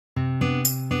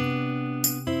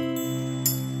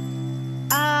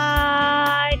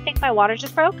my water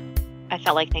just broke. I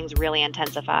felt like things really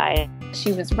intensified.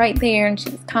 She was right there and she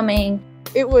was coming.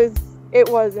 It was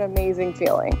an amazing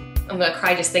feeling. I'm going to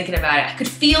cry just thinking about it. I could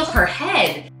feel her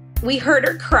head. We heard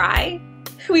her cry.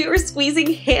 We were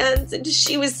squeezing hands and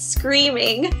she was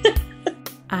screaming.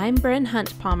 I'm Bryn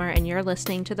Hunt Palmer, and you're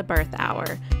listening to The Birth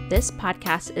Hour. This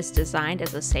podcast is designed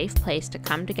as a safe place to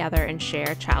come together and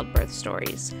share childbirth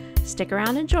stories. Stick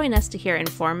around and join us to hear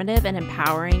informative and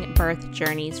empowering birth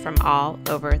journeys from all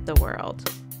over the world.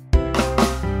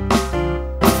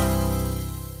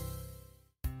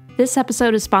 This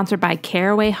episode is sponsored by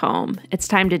Caraway Home. It's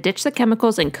time to ditch the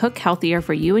chemicals and cook healthier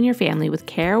for you and your family with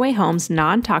Caraway Home's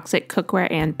non-toxic cookware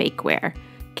and bakeware.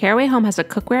 Caraway Home has a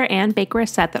cookware and bakeware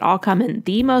set that all come in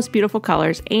the most beautiful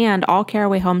colors, and all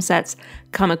Caraway Home sets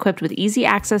come equipped with easy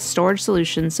access storage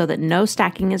solutions so that no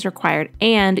stacking is required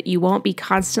and you won't be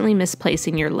constantly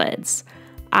misplacing your lids.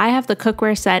 I have the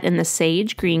cookware set in the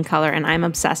sage green color and I'm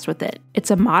obsessed with it.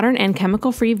 It's a modern and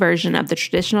chemical-free version of the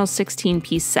traditional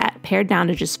 16-piece set, pared down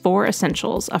to just 4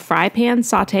 essentials: a fry pan,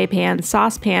 saute pan,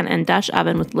 saucepan, and Dutch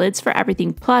oven with lids for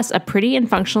everything, plus a pretty and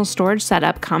functional storage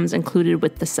setup comes included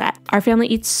with the set. Our family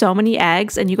eats so many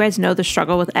eggs, and you guys know the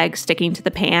struggle with eggs sticking to the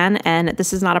pan, and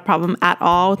this is not a problem at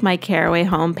all with my Caraway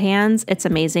Home pans. It's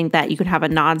amazing that you can have a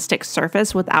non-stick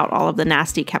surface without all of the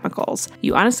nasty chemicals.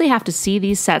 You honestly have to see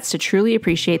these sets to truly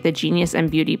appreciate the genius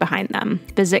and beauty behind them.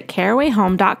 Visit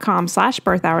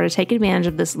carawayhome.com/birthhour to take advantage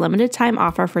of this limited time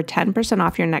offer for 10%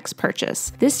 off your next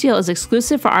purchase. This deal is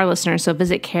exclusive for our listeners, so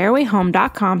visit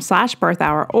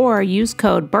carawayhome.com/birthhour or use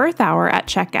code BIRTHHOUR at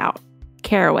checkout.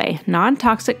 Caraway,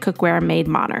 non-toxic cookware made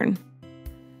modern.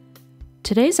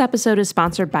 Today's episode is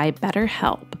sponsored by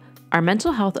BetterHelp. Our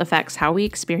mental health affects how we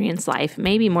experience life,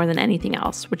 maybe more than anything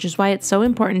else, which is why it's so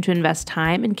important to invest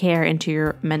time and care into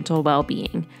your mental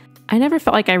well-being. I never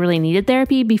felt like I really needed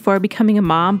therapy before becoming a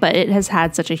mom, but it has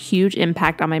had such a huge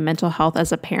impact on my mental health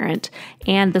as a parent.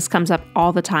 And this comes up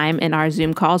all the time in our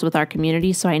Zoom calls with our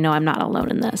community, so I know I'm not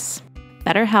alone in this.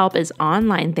 BetterHelp is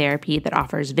online therapy that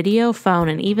offers video, phone,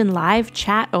 and even live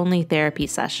chat-only therapy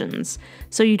sessions.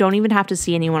 So you don't even have to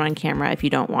see anyone on camera if you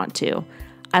don't want to.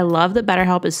 I love that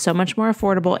BetterHelp is so much more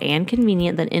affordable and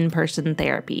convenient than in-person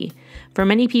therapy. For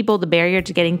many people, the barrier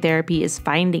to getting therapy is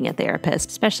finding a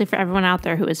therapist, especially for everyone out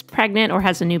there who is pregnant or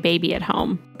has a new baby at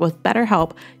home. With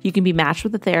BetterHelp, you can be matched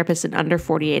with a therapist in under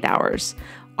 48 hours.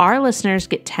 Our listeners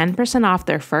get 10% off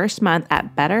their first month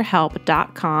at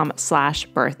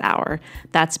betterhelp.com/birthhour.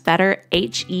 That's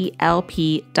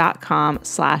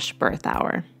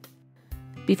betterhelp.com/birthhour.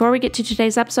 Before we get to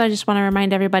today's episode, I just want to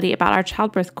remind everybody about our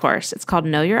childbirth course. It's called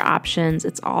Know Your Options.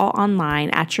 It's all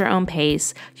online at your own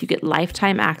pace. You get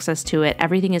lifetime access to it.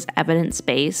 Everything is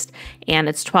evidence-based, and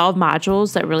it's 12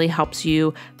 modules that really helps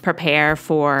you prepare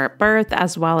for birth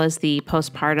as well as the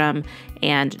postpartum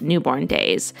and newborn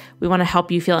days. We want to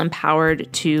help you feel empowered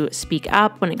to speak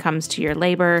up when it comes to your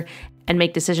labor and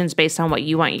make decisions based on what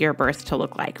you want your birth to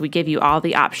look like. We give you all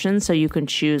the options so you can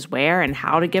choose where and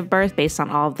how to give birth based on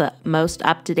all of the most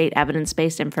up-to-date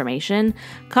evidence-based information,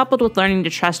 coupled with learning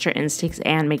to trust your instincts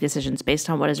and make decisions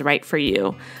based on what is right for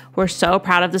you. We're so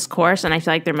proud of this course, and I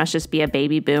feel like there must just be a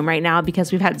baby boom right now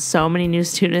because we've had so many new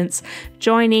students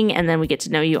joining, and then we get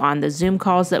to know you on the Zoom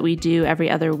calls that we do every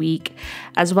other week,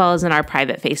 as well as in our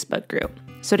private Facebook group.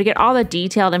 So to get all the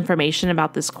detailed information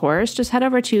about this course, just head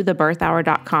over to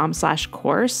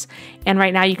thebirthhour.com/course. And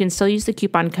right now you can still use the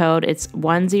coupon code. It's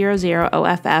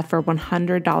 100OFF for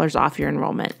 $100 off your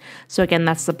enrollment. So again,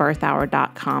 that's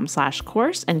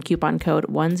thebirthhour.com/course and coupon code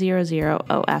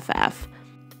 100OFF.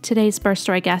 Today's birth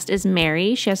story guest is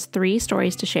Mary. She has 3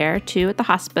 stories to share, 2 at the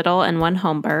hospital and 1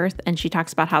 home birth. And she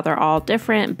talks about how they're all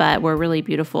different, but were really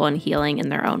beautiful and healing in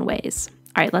their own ways.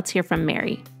 All right, let's hear from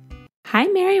Mary. Hi,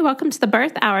 Mary. Welcome to the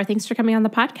Birth Hour. Thanks for coming on the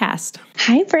podcast.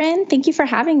 Hi, Bryn. Thank you for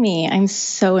having me. I'm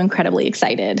so incredibly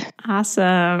excited.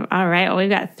 Awesome. All right. Well, we've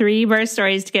got 3 birth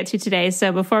stories to get to today.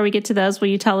 So before we get to those, will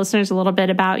you tell listeners a little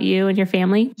bit about you and your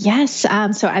family? Yes.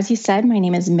 So as you said, my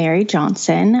name is Mary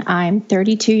Johnson. I'm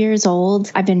 32 years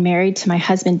old. I've been married to my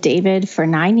husband, David, for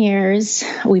 9 years.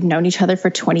 We've known each other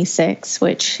for 26,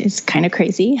 which is kind of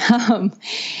crazy.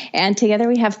 And together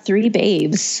we have 3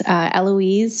 babes,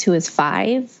 Eloise, who is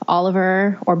 5, Oliver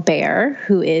or Bear,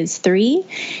 who is 3,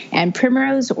 and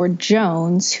Primrose or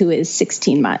Jones, who is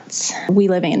 16 months. We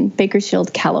live in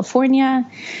Bakersfield, California.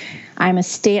 I'm a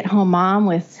stay-at-home mom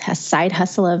with a side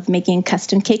hustle of making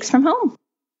custom cakes from home.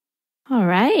 All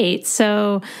right.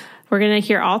 So we're going to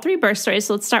hear all 3 birth stories.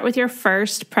 So let's start with your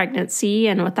first pregnancy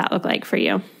and what that looked like for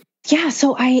you. Yeah,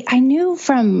 so I knew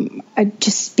from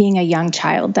just being a young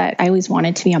child that I always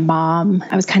wanted to be a mom.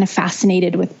 I was kind of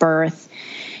fascinated with birth.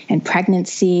 and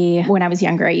pregnancy. When I was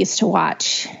younger, I used to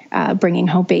watch Bringing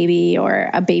Home Baby or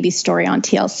A Baby Story on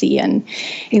TLC. And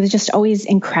it was just always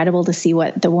incredible to see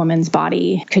what the woman's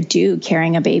body could do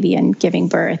carrying a baby and giving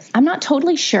birth. I'm not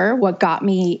totally sure what got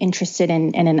me interested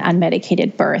in an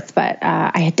unmedicated birth, but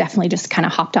I had definitely just kind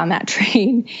of hopped on that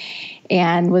train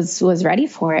and was ready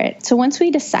for it. So once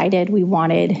we decided we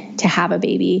wanted to have a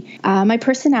baby, my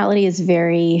personality is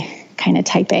very kind of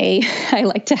type A. I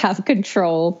like to have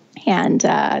control. And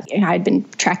I'd been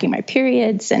tracking my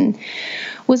periods and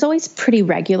was always pretty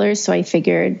regular. So I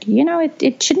figured,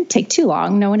 it shouldn't take too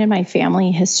long. No one in my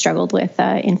family has struggled with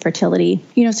infertility.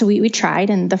 So we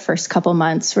tried, and the first couple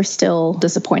months were still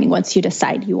disappointing. Once you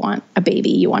decide you want a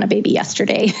baby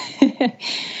yesterday.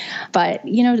 But,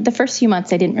 the first few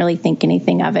months, I didn't really think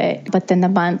anything of it. But then the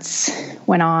months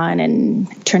went on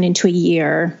and turned into a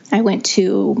year. I went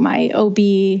to my OB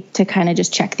to kind of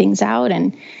just check things out.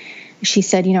 And she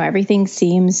said, everything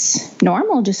seems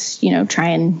normal. Just, try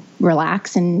and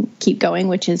relax and keep going,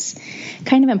 which is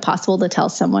kind of impossible to tell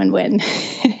someone when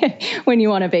when you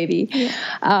want a baby.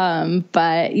 Yeah.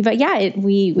 But yeah,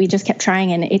 we just kept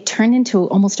trying, and it turned into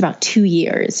almost about 2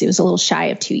 years. It was a little shy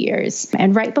of 2 years.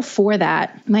 And right before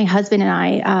that, my husband and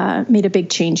I made a big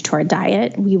change to our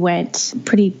diet. We went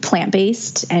pretty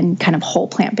plant-based and kind of whole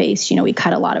plant-based. We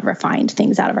cut a lot of refined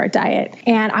things out of our diet.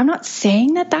 And I'm not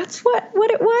saying that that's what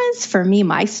it was. For me,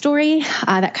 my story,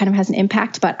 that kind of has an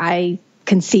impact, but I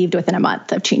conceived within a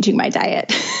month of changing my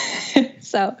diet.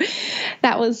 So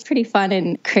that was pretty fun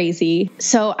and crazy.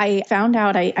 So I found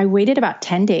out I waited about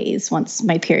 10 days once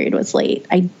my period was late.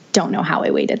 I don't know how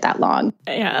I waited that long.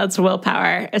 Yeah, that's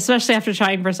willpower, especially after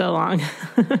trying for so long.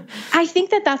 I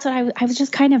think that's what I was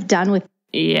just kind of done with.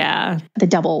 Yeah. The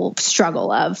double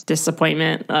struggle of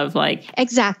disappointment of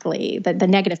exactly the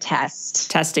negative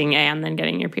test. Testing and then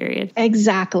getting your period.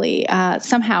 Exactly.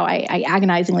 Somehow I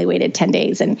agonizingly waited 10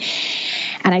 days and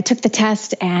I took the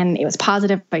test and it was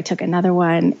positive. I took another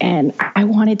one and I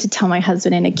wanted to tell my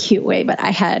husband in a cute way, but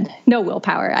I had no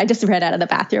willpower. I just ran out of the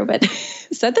bathroom and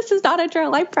said, "This is not a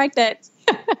drill. I'm pregnant."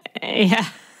 Yeah.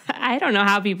 I don't know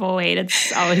how people wait.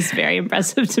 It's always very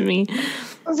impressive to me.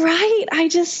 Right.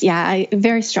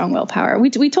 Very strong willpower.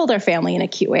 We told our family in a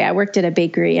cute way. I worked at a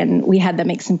bakery and we had them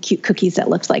make some cute cookies that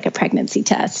looked like a pregnancy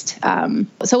test.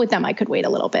 So with them, I could wait a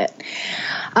little bit.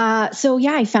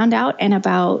 I found out, and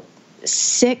about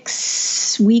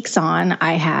 6 weeks on,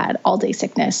 I had all day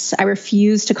sickness. I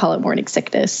refuse to call it morning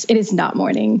sickness. It is not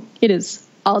morning. It is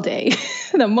all day,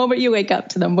 the moment you wake up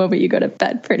to the moment you go to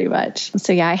bed, pretty much.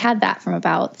 So I had that from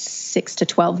about 6 to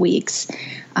 12 weeks.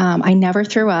 I never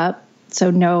threw up, so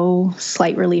no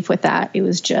slight relief with that. It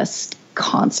was just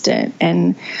constant.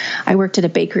 And I worked at a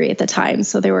bakery at the time,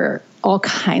 so there were all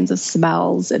kinds of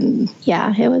smells, and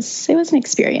it was an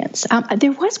experience.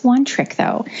 There was one trick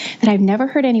though that I've never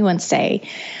heard anyone say.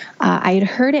 I had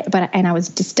heard it, and I was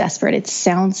just desperate. It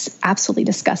sounds absolutely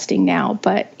disgusting now,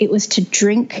 but it was to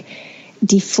drink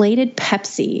deflated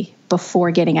Pepsi before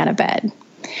getting out of bed.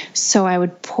 So I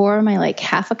would pour my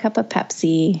half a cup of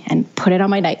Pepsi and put it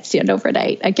on my nightstand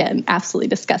overnight. Again, absolutely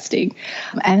disgusting.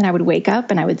 And then I would wake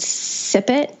up and I would sip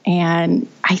it. And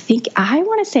I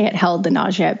want to say it held the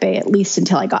nausea at bay, at least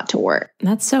until I got to work.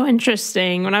 That's so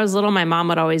interesting. When I was little, my mom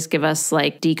would always give us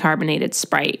decarbonated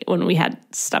Sprite when we had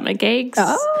stomach aches.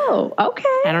 Oh, okay.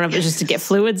 I don't know if it's just to get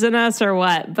fluids in us or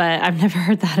what, but I've never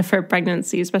heard that for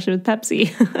pregnancy, especially with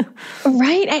Pepsi.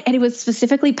 Right. And it was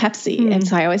specifically Pepsi. And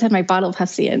so I always had my bottle of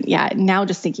Pepsi. And now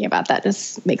just thinking about that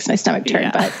just makes my stomach turn.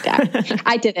 Yeah. But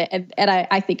I did it. And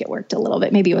I think it worked a little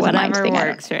bit. Maybe it was whatever a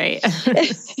mind thing. Works, right?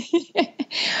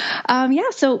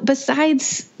 So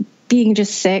besides being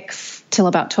just sick till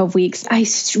about 12 weeks, I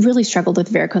really struggled with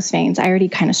varicose veins. I already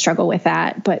kind of struggle with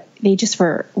that, but they just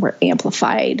were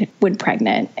amplified when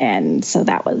pregnant. And so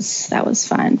that was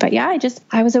fun. But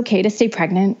I was okay to stay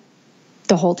pregnant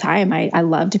the whole time. I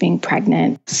loved being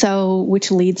pregnant. So,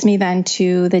 which leads me then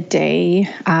to the day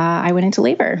I went into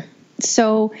labor.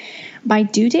 So my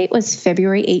due date was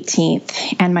February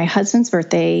 18th and my husband's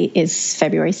birthday is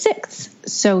February 6th.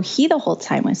 So he the whole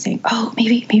time was saying, "Oh,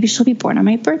 maybe she'll be born on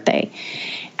my birthday."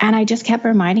 And I just kept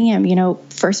reminding him,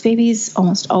 first babies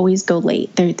almost always go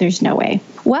late. There's no way.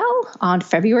 Well, on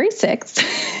February 6th,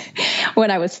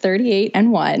 when I was 38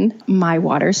 and 1, my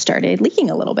waters started leaking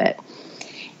a little bit.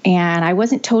 And I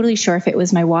wasn't totally sure if it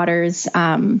was my waters.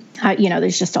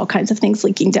 There's just all kinds of things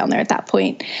leaking down there at that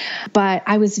point. But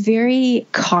I was very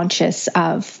conscious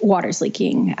of waters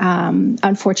leaking.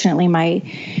 Unfortunately, my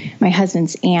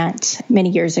husband's aunt many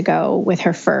years ago with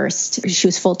her first, she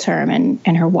was full term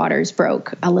and her waters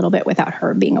broke a little bit without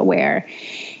her being aware.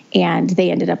 and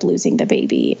they ended up losing the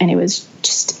baby. And it was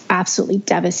just absolutely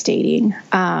devastating.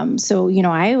 So,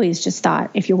 I always just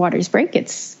thought if your waters break,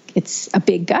 it's a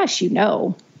big gush,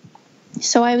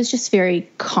 So I was just very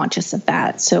conscious of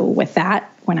that. So with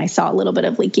that, when I saw a little bit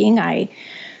of leaking, I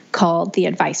called the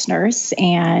advice nurse,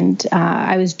 and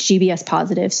I was GBS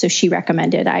positive. So she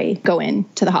recommended I go in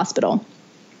to the hospital.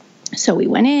 So we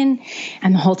went in,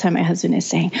 and the whole time my husband is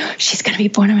saying, she's going to be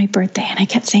born on my birthday. And I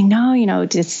kept saying, no,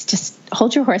 just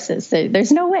hold your horses.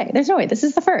 There's no way. This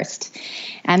is the first.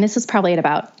 And this was probably at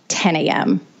about 10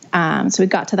 a.m. So we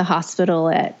got to the hospital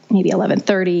at maybe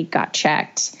 11:30, got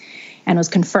checked, and was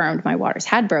confirmed my waters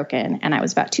had broken, and I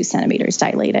was about 2 centimeters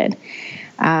dilated.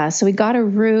 So we got a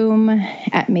room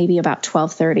at maybe about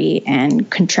 12:30, and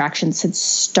contractions had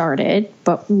started,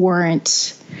 but they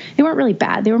weren't really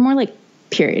bad. They were more like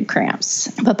period cramps.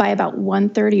 But by about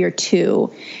 1:30 or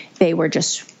 2, they were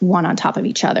just one on top of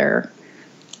each other,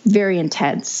 very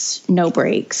intense, no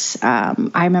breaks.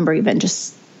 I remember even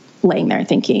just laying there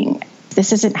thinking,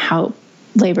 this isn't how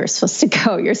labor is supposed to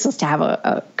go. You're supposed to have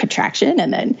a contraction,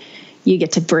 and then you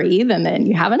get to breathe, and then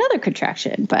you have another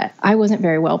contraction. But I wasn't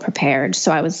very well prepared,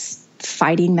 so I was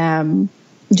fighting them,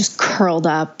 just curled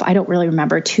up. I don't really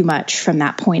remember too much from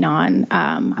that point on.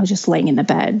 I was just laying in the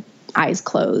bed, eyes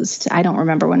closed. I don't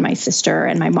remember when my sister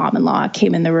and my mom-in-law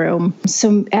came in the room.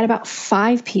 So at about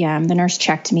 5 p.m., the nurse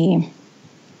checked me,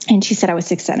 and she said I was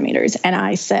 6 centimeters. And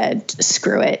I said,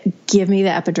 screw it. Give me the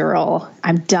epidural.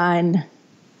 I'm done.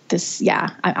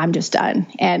 I'm just done.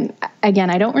 And again,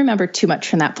 I don't remember too much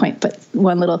from that point, but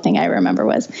one little thing I remember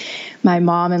was my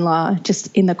mom-in-law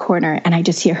just in the corner, and I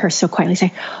just hear her so quietly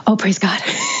say, oh, praise God,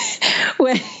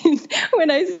 when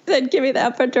I said, give me the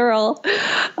epidural,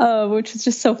 which was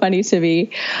just so funny to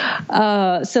me.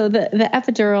 So the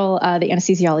epidural, the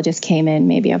anesthesiologist came in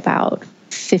maybe about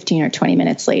 15 or 20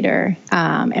 minutes later,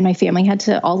 and my family had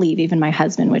to all leave, even my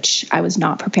husband, which I was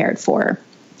not prepared for.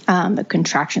 The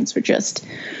contractions were just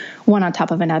one on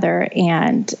top of another.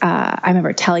 And I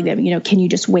remember telling them, can you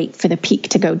just wait for the peak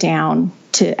to go down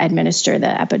to administer the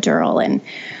epidural?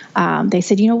 And they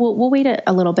said, we'll wait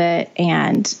a little bit.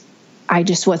 And I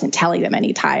just wasn't telling them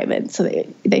any time. And so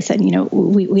they said,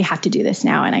 we have to do this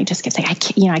now. And I just kept saying,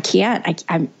 I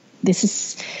can't. This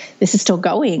is still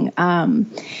going. And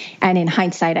in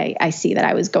hindsight, I see that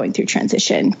I was going through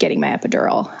transition, getting my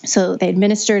epidural. So they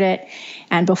administered it.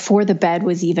 And before the bed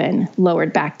was even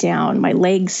lowered back down, my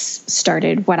legs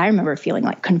started what I remember feeling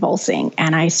like convulsing.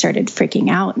 And I started freaking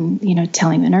out and,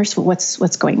 telling the nurse, well,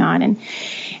 what's going on?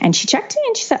 And she checked me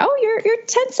and she said, oh, you're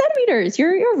 10 centimeters.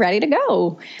 You're ready to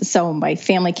go. So my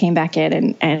family came back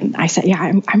in and I said, yeah,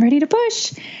 I'm ready to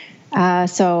push.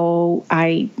 So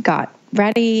I got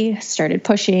ready, started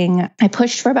pushing. I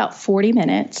pushed for about 40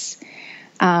 minutes,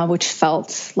 which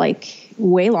felt like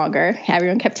way longer.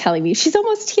 Everyone kept telling me, she's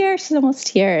almost here.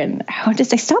 And I would just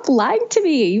say, stop lying to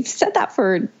me. You've said that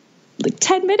for like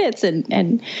 10 minutes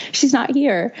and she's not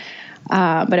here.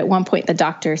 But at one point the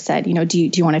doctor said, do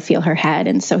you want to feel her head?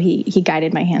 And so he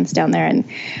guided my hands down there, and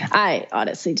I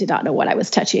honestly did not know what I was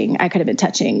touching. I could have been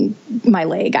touching my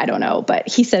leg. I don't know, but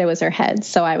he said it was her head.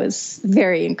 So I was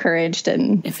very encouraged.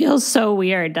 And it feels so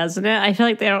weird, doesn't it? I feel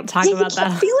like they don't talk about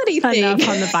that enough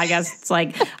on the podcast. It's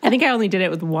like, I think I only did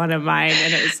it with one of mine,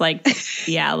 and it was like,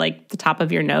 like the top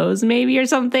of your nose maybe or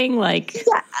something. Like,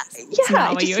 it's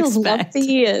not what you expect.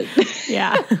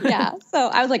 Yeah. So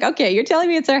I was like, okay, you're telling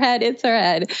me it's her head. It's her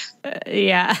head.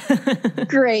 Yeah.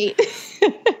 Great.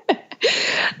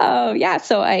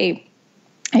 So I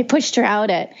pushed her out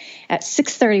at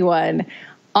 6:31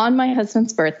 on my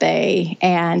husband's birthday,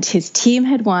 and his team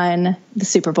had won the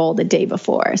Super Bowl the day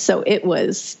before. So it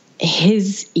was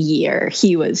his year.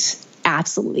 He was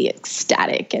absolutely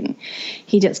ecstatic, and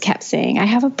he just kept saying, I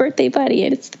have a birthday buddy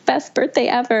and it's the best birthday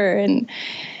ever. And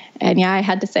I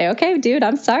had to say, okay, dude,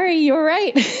 I'm sorry. You were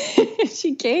right.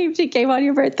 She came on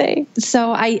your birthday.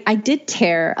 So I did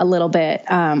tear a little bit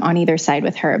on either side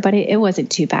with her, but it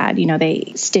wasn't too bad.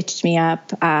 They stitched me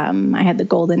up. I had the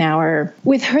golden hour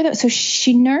with her, though. So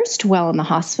she nursed well in the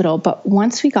hospital, but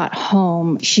once we got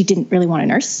home, she didn't really want to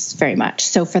nurse very much.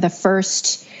 So for the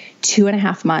first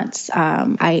 2.5 months,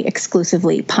 I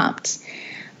exclusively pumped.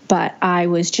 But I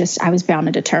was bound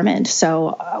and determined.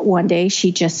 So one day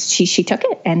she took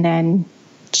it, and then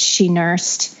she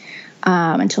nursed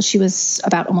until she was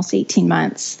about almost 18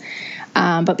 months.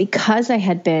 But because I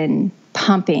had been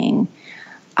pumping,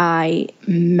 I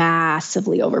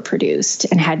massively overproduced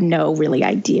and had no really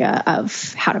idea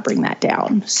of how to bring that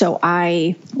down. So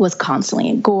I was constantly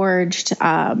engorged.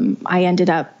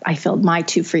 I filled my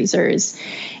 2 freezers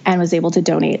and was able to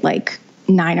donate like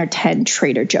 9 or 10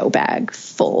 Trader Joe bag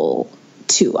full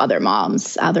to other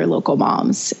moms, other local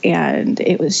moms. And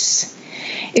it was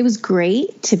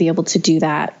great to be able to do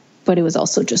that, but it was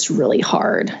also just really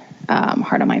hard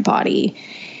on my body.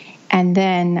 And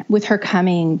then with her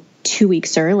coming 2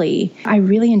 weeks early, I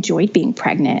really enjoyed being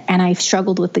pregnant. And I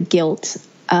struggled with the guilt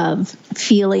of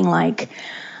feeling like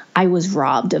I was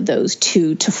robbed of those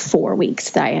 2 to 4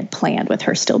 weeks that I had planned with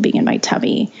her still being in my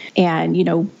tummy, and,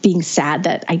 being sad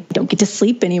that I don't get to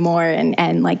sleep anymore.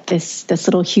 And like this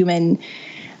little human,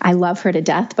 I love her to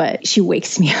death, but she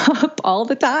wakes me up all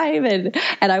the time, and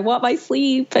I want my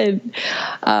sleep, and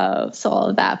so all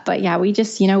of that. But yeah, we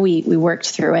just, we worked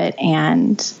through it,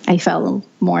 and I fell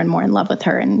more and more in love with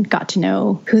her and got to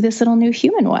know who this little new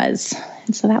human was.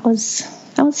 And so that was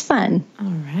fun. All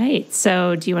right.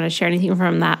 So do you want to share anything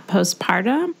from that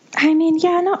postpartum? I mean,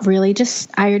 yeah, not really.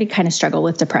 Just, I already kind of struggle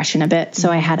with depression a bit.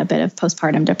 So I had a bit of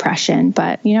postpartum depression,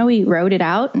 but, we rode it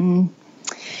out and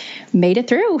made it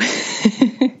through.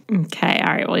 Okay.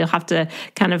 All right. Well, you'll have to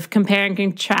kind of compare and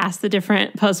contrast the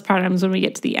different postpartums when we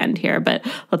get to the end here, but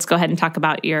let's go ahead and talk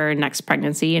about your next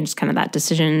pregnancy and just kind of that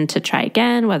decision to try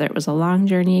again, whether it was a long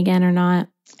journey again or not.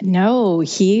 No,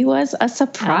 he was a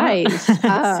surprise.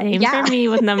 Same for me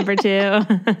with number 2. Yeah,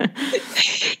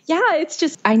 it's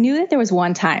just, I knew that there was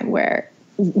one time where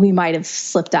we might have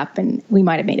slipped up and we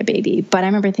might have made a baby. But I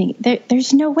remember thinking,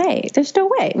 there's no way. There's no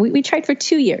way. We tried for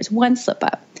 2 years, one slip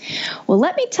up. Well,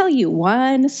 let me tell you,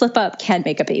 one slip up can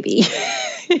make a baby.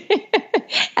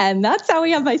 And that's how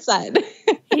we have my son.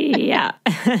 Yeah.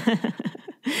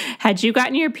 Had you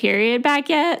gotten your period back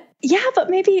yet? Yeah, but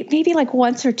maybe like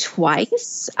once or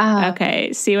twice.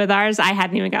 Okay. See, with ours, I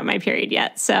hadn't even got my period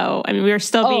yet. So, I mean, we were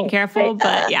still being careful,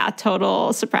 but yeah,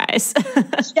 total surprise.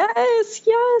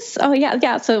 Yes. Oh,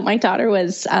 yeah. So my daughter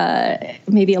was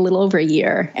maybe a little over a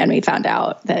year, and we found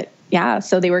out that,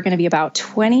 so they were going to be about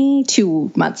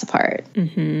 22 months apart.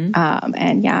 Mm-hmm.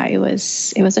 And yeah, it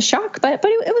was a shock, but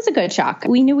it was a good shock.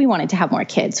 We knew we wanted to have more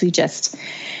kids.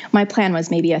 My plan was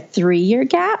maybe a 3-year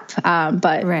gap,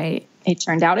 but right. It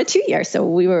turned out a 2 year. So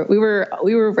we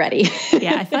were ready.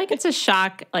 Yeah. I feel like it's a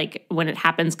shock, like when it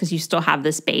happens, because you still have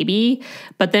this baby,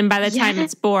 but then by the time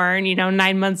it's born,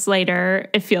 9 months later,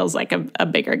 it feels like a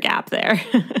bigger gap there.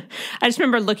 I just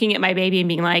remember looking at my baby and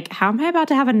being like, how am I about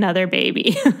to have another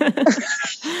baby?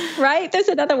 Right? There's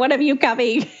another one of you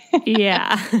coming.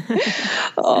 Yeah.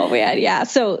 Oh man. Yeah.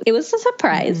 So it was a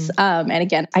surprise. Mm-hmm. And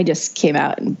again, I just came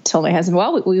out and told my husband,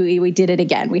 well, we did it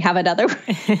again. We have another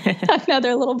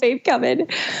little babe coming.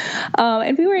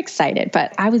 And we were excited,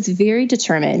 but I was very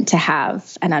determined to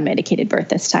have an unmedicated birth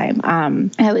this time.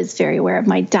 I was very aware of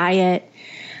my diet.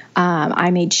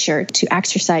 I made sure to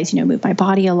exercise, move my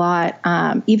body a lot.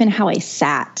 Even how I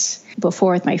sat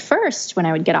before with my first, when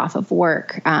I would get off of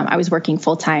work, I was working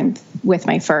full time with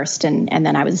my first, and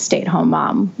then I was a stay-at-home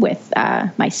mom with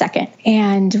my second.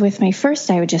 And with my first,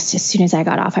 I would just, as soon as I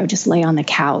got off, I would just lay on the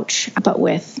couch. But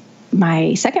with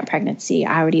my second pregnancy,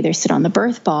 I would either sit on the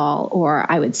birth ball, or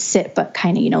I would sit, but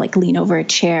kind of, like lean over a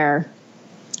chair.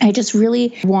 I just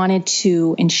really wanted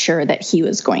to ensure that he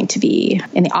was going to be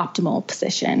in the optimal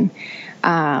position.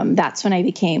 That's when I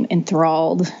became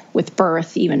enthralled with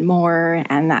birth even more.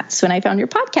 And that's when I found your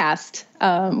podcast,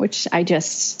 which I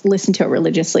just listened to it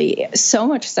religiously, so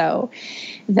much so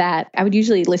that I would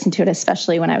usually listen to it,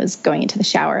 especially when I was going into the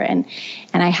shower. And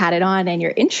I had it on, and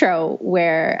your intro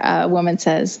where a woman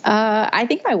says, I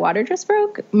think my water just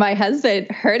broke. My husband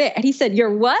heard it and he said,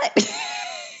 "You're what?"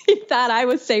 He thought I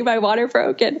was saying my water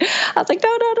broke. And I was like,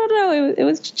 no. It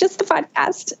was just a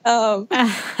podcast.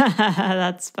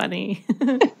 That's funny.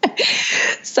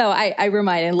 So I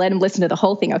reminded and let him listen to the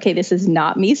whole thing. Okay, this is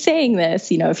not me saying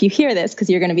this, if you hear this, because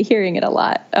you're going to be hearing it a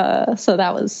lot. So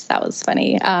that was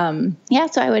funny.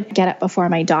 So I would get up before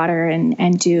my daughter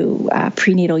and do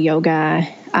prenatal yoga,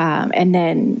 and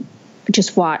then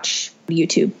just watch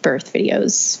YouTube birth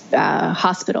videos,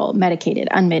 hospital, medicated,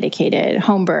 unmedicated,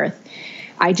 home birth.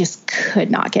 I just could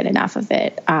not get enough of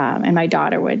it. And my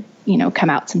daughter would, come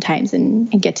out sometimes and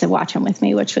get to watch them with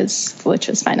me, which was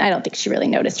fun. I don't think she really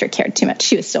noticed or cared too much.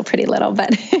 She was still pretty little,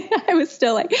 but I was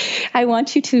still like, I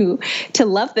want you to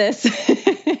love this.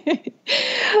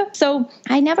 So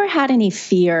I never had any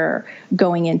fear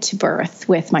going into birth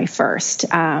with my first.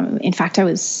 In fact, I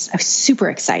was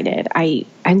super excited. I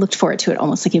looked forward to it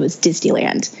almost like it was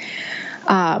Disneyland.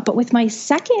 But with my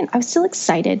second, I was still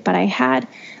excited, but I had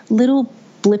little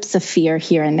blips of fear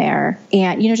here and there,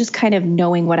 and just kind of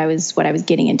knowing what I was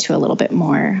getting into a little bit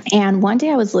more. And one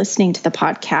day I was listening to the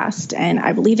podcast, and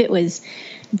I believe it was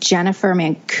Jennifer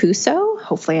Mancuso,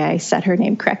 hopefully I said her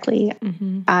name correctly,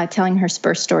 telling her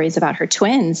birth stories about her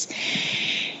twins.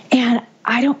 And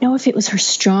I don't know if it was her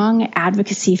strong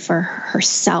advocacy for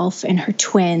herself and her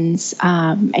twins,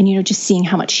 and, you know, just seeing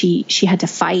how much she had to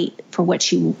fight for what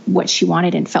she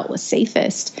wanted and felt was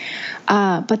safest.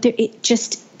 But it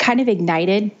just kind of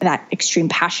ignited that extreme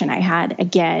passion I had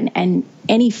again, and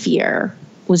any fear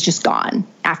was just gone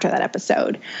after that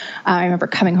episode. I remember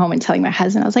coming home and telling my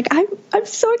husband, I was like, I'm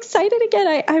so excited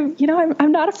again.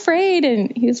 I'm not afraid.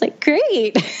 And he was like,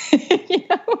 great. You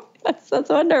know, that's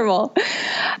wonderful.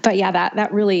 But yeah,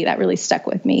 that really stuck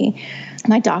with me.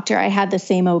 My doctor, I had the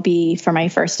same OB for my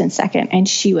first and second, and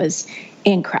she was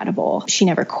incredible. She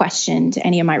never questioned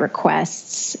any of my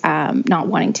requests, not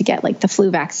wanting to get like the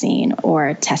flu vaccine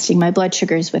or testing my blood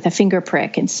sugars with a finger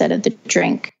prick instead of the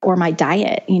drink, or my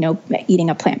diet, you know,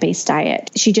 eating a plant-based diet.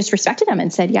 She just respected them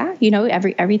and said, yeah, you know,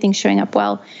 everything's showing up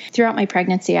well. Throughout my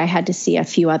pregnancy, I had to see a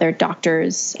few other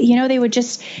doctors. You know, they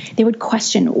would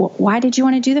question, why did you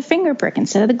want to do the finger prick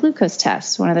instead of the glucose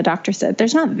test? One of the doctors said,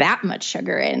 there's not that much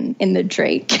sugar in the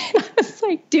drink. And I was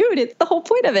like, dude, it's the whole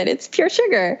point of it. It's pure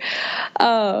sugar.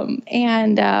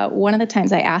 And one of the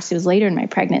times I asked, it was later in my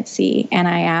pregnancy, and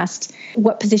I asked,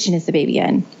 what position is the baby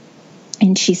in?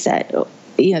 And she said,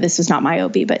 you know, this was not my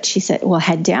OB, but she said, well,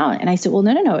 head down. And I said, well,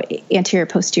 no, anterior,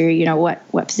 posterior, you know,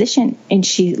 what position? And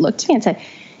she looked at me and said,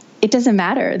 it doesn't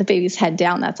matter. The baby's head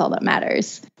down. That's all that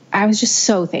matters. I was just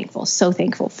so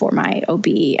thankful for my OB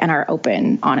and our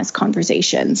open, honest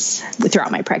conversations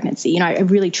throughout my pregnancy. You know, I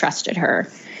really trusted her.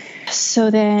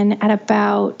 So then at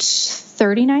about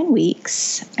 39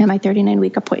 weeks, at my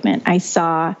 39-week appointment, I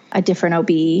saw a different OB,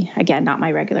 again, not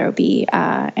my regular OB,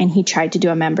 and he tried to do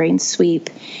a membrane sweep.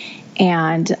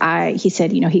 And he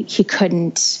said, you know, he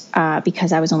couldn't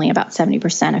because I was only about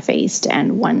 70% effaced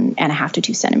and 1.5 to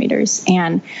 2 centimeters.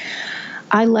 And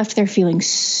I left there feeling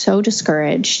so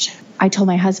discouraged. I told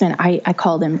my husband, I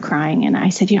called him crying, and I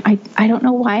said, you know, I don't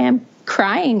know why I'm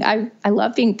crying. I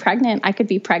love being pregnant. I could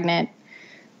be pregnant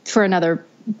for another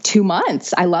 2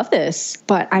 months. I love this,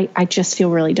 but I just feel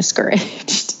really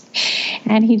discouraged.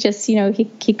 And he just, you know,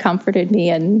 he comforted me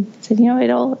and said, you know,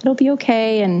 it'll be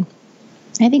okay. And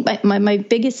I think my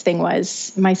biggest thing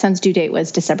was my son's due date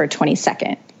was December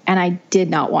 22nd. And I did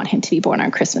not want him to be born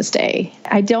on Christmas Day.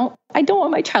 I don't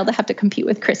want my child to have to compete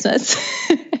with Christmas.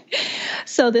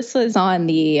 So this was on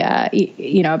the,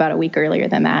 you know, about a week earlier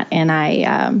than that. And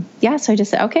so I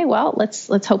just said, okay, well,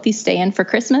 let's hope these stay in for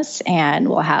Christmas and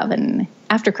we'll have an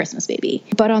after Christmas baby.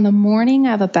 But on the morning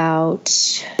of about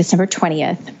December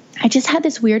 20th, I just had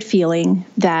this weird feeling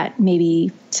that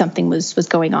maybe something was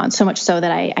going on, so much so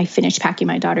that I finished packing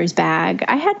my daughter's bag.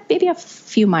 I had maybe a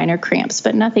few minor cramps,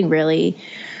 but nothing really.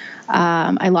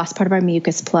 I lost part of our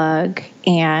mucus plug,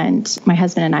 and my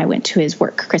husband and I went to his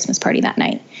work Christmas party that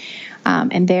night.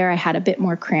 And there I had a bit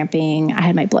more cramping. I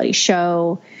had my bloody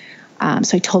show.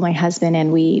 So I told my husband,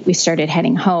 and we started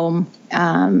heading home.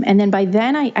 And then by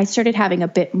then I started having a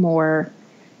bit more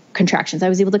contractions. I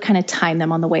was able to kind of time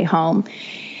them on the way home.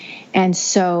 And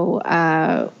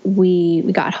so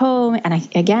we got home, and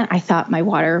I thought my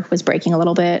water was breaking a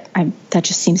little bit. That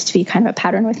just seems to be kind of a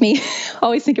pattern with me.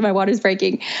 Always thinking my water's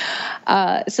breaking.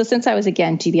 So since I was,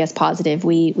 again, GBS positive,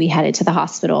 we headed to the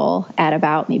hospital at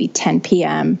about maybe 10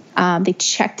 p.m. They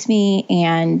checked me,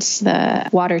 and the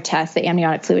water test, the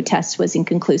amniotic fluid test, was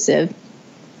inconclusive.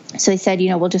 So they said, you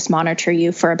know, we'll just monitor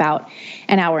you for about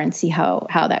an hour and see how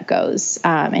that goes.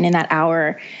 And in that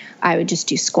hour, I would just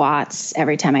do squats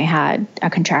every time I had a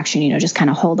contraction, you know, just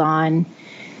kind of hold on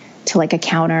to like a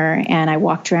counter. And I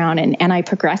walked around and I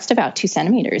progressed about 2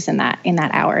 centimeters in that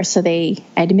hour. So they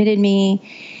admitted me,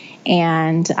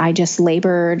 and I just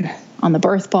labored on the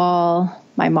birth ball.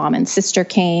 My mom and sister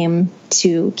came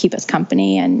to keep us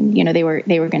company, and, you know, they were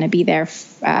going to be there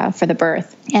for the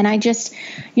birth. And I just,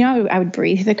 you know, I would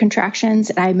breathe the contractions.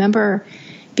 And I remember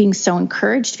being so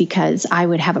encouraged because I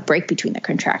would have a break between the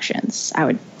contractions. I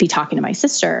would be talking to my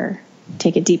sister,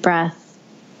 take a deep breath,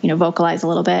 you know, vocalize a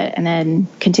little bit, and then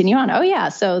continue on. Oh yeah,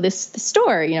 so this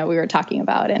store, you know, we were talking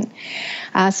about. And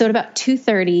so at about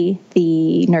 2:30,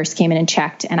 the nurse came in and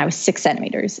checked, and I was 6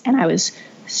 centimeters, and I was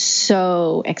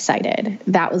so excited.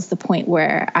 That was the point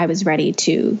where I was ready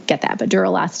to get the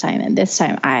epidural last time. And this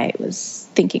time I was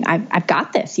thinking, I've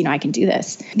got this, you know, I can do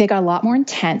this. They got a lot more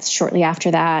intense shortly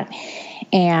after that.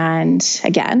 And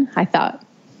again, I thought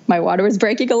my water was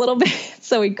breaking a little bit.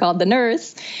 So we called the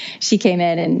nurse. She came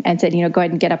in and said, you know, go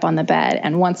ahead and get up on the bed.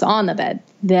 And once on the bed,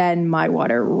 then my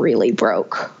water really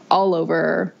broke all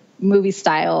over, movie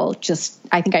style. Just,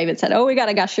 I think I even said, oh, we got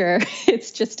a gusher.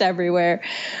 It's just everywhere.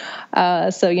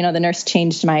 So, you know, the nurse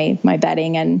changed my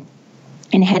bedding and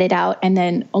headed out. And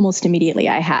then almost immediately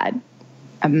I had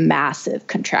a massive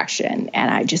contraction,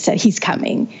 and I just said, he's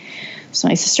coming. So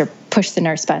my sister pushed the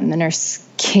nurse button. The nurse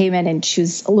came in and she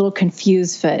was a little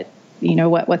confused, but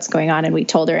what's going on? And we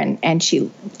told her, and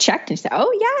she checked and she said,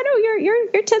 "Oh yeah, no,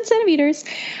 you're 10 centimeters."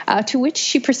 To which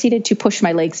she proceeded to push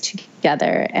my legs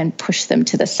together and push them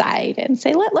to the side and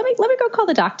say, let me go call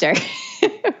the doctor.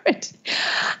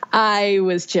 I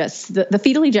was just, the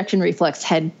fetal ejection reflex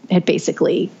had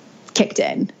basically kicked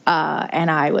in. And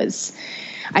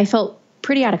I felt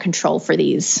pretty out of control for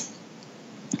these,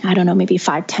 I don't know, maybe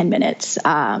 5-10 minutes.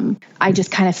 I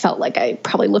just kind of felt like I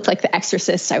probably looked like the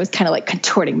Exorcist. I was kind of like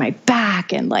contorting my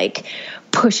back and like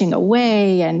pushing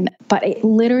away. But it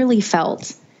literally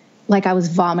felt like I was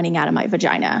vomiting out of my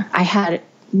vagina. I had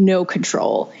no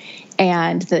control.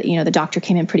 And the doctor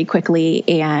came in pretty quickly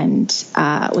and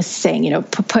was saying,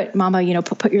 put Mama,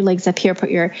 put your legs up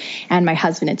here, and my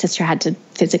husband and sister had to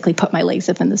physically put my legs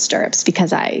up in the stirrups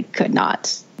because I could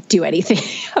not do anything.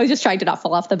 I was just trying to not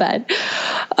fall off the bed.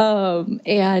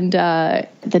 And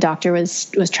the doctor was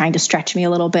trying to stretch me a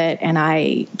little bit. And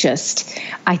I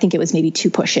think it was maybe 2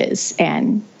 pushes.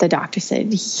 And the doctor said,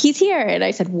 "He's here." And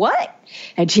I said, "What?"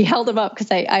 And she held him up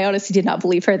because I honestly did not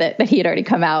believe her that he had already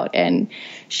come out. And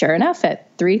sure enough,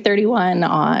 at 3:31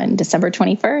 on December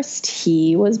 21st,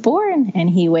 he was born, and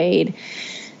he weighed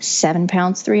 7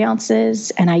 pounds, 3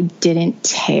 ounces. And I didn't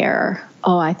tear.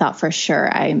 Oh, I thought for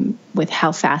sure with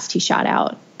how fast he shot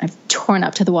out, I've torn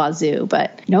up to the wazoo,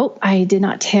 but nope, I did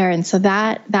not tear. And so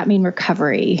that made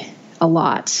recovery a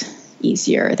lot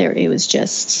easier. It was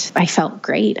just, I felt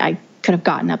great. I could have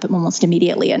gotten up almost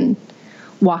immediately and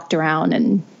walked around,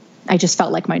 and I just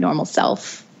felt like my normal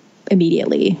self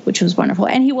immediately, which was wonderful.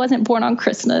 And he wasn't born on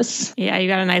Christmas. Yeah, you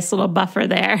got a nice little buffer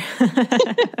there.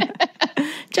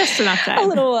 Just enough time. A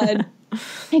little one.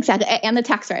 Exactly. And the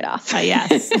tax write-off.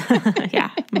 Yes. Yeah.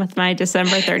 With my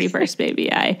December 31st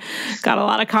baby, I got a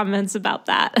lot of comments about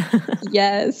that.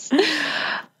 Yes.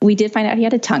 We did find out he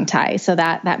had a tongue tie. So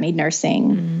that made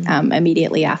nursing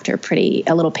immediately after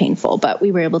a little painful, but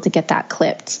we were able to get that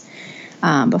clipped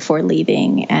before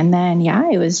leaving. And then,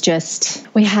 it was just,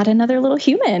 we had another little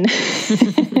human.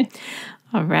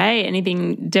 All right.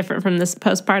 Anything different from this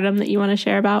postpartum that you want to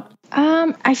share about?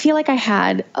 I feel like I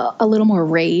had a little more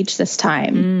rage this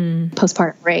time,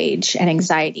 postpartum rage and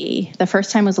anxiety. The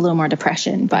first time was a little more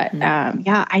depression, but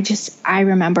I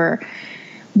remember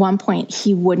one point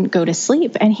he wouldn't go to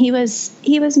sleep, and he was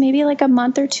maybe like a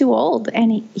month or 2 old,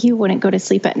 and he wouldn't go to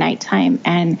sleep at nighttime.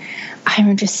 And I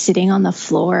remember just sitting on the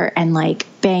floor and like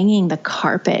banging the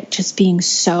carpet, just being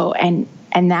so, and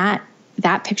that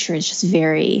picture is just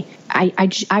very,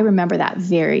 I remember that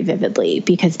very vividly,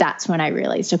 because that's when I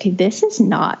realized, okay, this is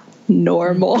not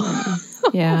normal.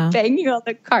 Yeah. Banging on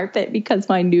the carpet because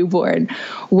my newborn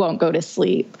won't go to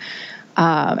sleep.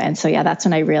 And so, that's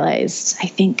when I realized, I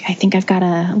think I've got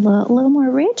a little more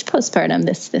rage postpartum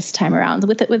this time around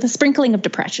with a sprinkling of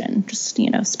depression, just,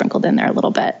 sprinkled in there a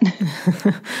little bit.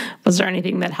 Was there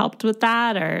anything that helped with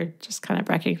that, or just kind of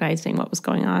recognizing what was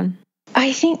going on?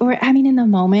 I think, in the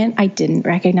moment, I didn't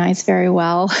recognize very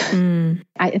well.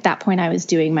 At that point, I was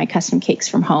doing my custom cakes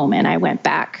from home, and I went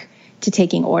back to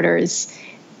taking orders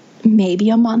maybe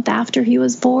a month after he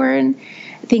was born,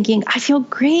 thinking, I feel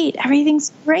great.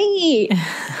 Everything's great.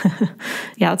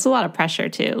 Yeah, it's a lot of pressure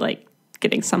too, like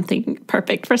getting something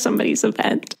perfect for somebody's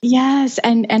event. Yes.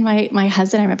 And my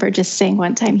husband, I remember just saying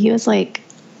one time, he was like,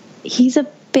 he's a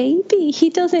baby. He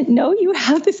doesn't know you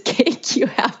have this cake you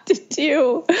have to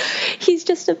do. He's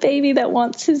just a baby that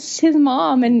wants his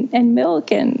mom and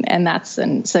milk.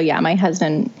 And so my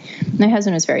husband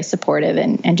was very supportive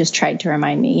and just tried to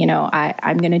remind me,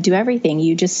 I'm going to do everything.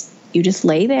 You just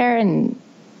lay there and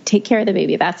take care of the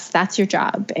baby. That's your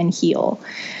job, and heal.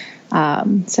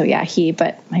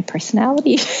 But my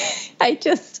personality,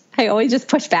 I always just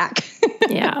push back.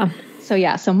 Yeah.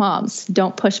 So moms,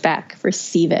 don't push back.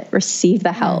 Receive it. Receive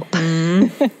the help.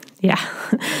 Mm-hmm. Yeah.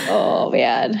 Oh,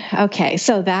 man. Okay.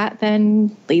 So that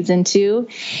then leads into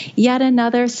yet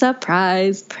another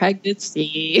surprise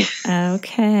pregnancy.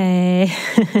 Okay.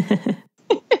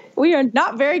 We are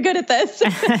not very good at this.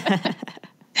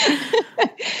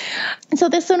 So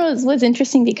this one was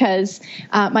interesting because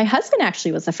my husband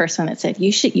actually was the first one that said,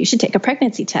 you should take a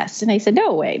pregnancy test. And I said,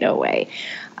 no way.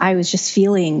 I was just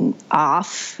feeling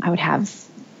off. I would have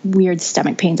weird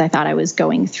stomach pains. I thought I was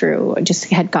going through, just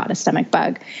had got a stomach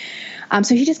bug.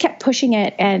 So he just kept pushing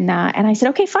it. And I said,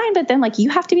 okay, fine. But then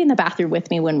you have to be in the bathroom with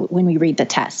me when we read the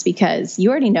test, because you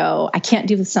already know I can't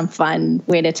do some fun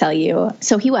way to tell you.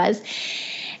 So he was.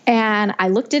 And I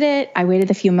looked at it. I waited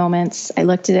a few moments. I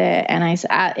looked at it and I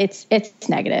said, it's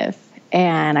negative.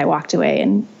 And I walked away,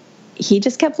 and he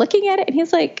just kept looking at it. And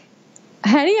he's like,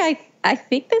 honey, I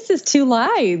think this is 2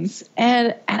 lines.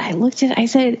 And I looked at it, I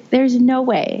said, there's no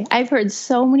way. I've heard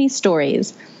so many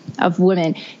stories of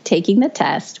women taking the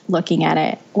test, looking at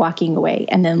it, walking away,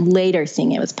 and then later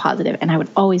seeing it was positive. And I would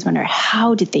always wonder,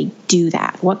 how did they do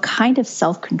that? What kind of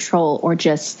self-control, or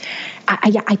just,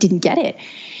 I didn't get it.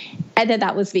 And then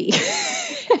that was me.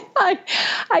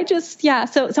 I just,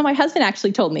 So my husband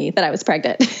actually told me that I was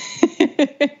pregnant,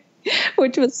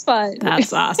 which was fun.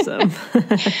 That's awesome.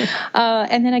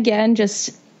 And then again,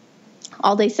 just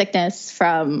all day sickness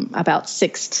from about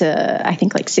 6 to I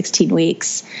think like 16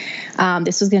 weeks.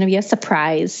 This was going to be a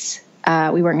surprise.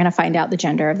 We weren't going to find out the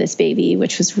gender of this baby,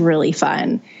 which was really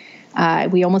fun.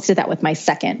 We almost did that with my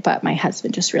second, but my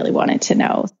husband just really wanted to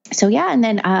know. So and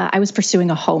then I was pursuing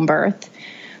a home birth,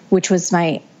 which was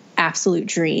my absolute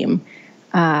dream.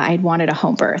 I'd wanted a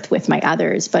home birth with my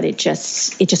others, but it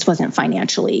just wasn't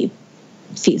financially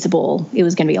feasible. It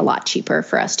was going to be a lot cheaper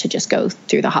for us to just go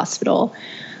through the hospital,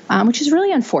 which is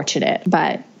really unfortunate.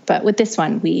 But with this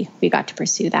one, we got to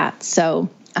pursue that. So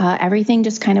everything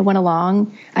just kind of went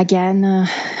along. Again,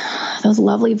 those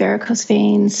lovely varicose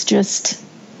veins just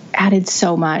added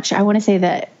so much. I want to say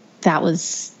that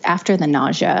was after the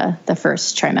nausea, the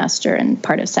first trimester and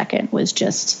part of second was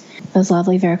just those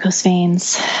lovely varicose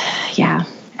veins. Yeah.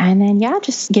 And then,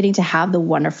 just getting to have the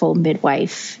wonderful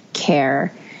midwife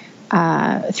care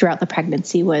throughout the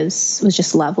pregnancy was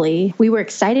just lovely. We were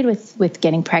excited with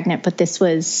getting pregnant, but this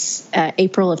was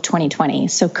April of 2020.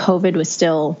 So COVID was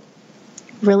still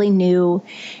really new,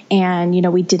 and,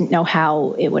 we didn't know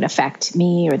how it would affect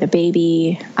me or the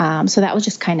baby. So that was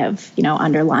just kind of,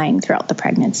 underlying throughout the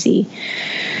pregnancy.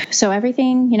 So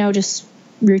everything, just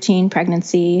routine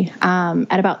pregnancy,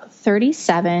 at about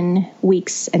 37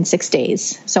 weeks and 6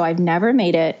 days. So I've never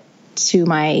made it to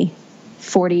my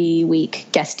 40-week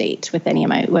gestate with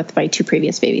with my 2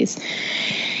 previous babies.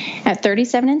 At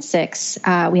 37 and 6,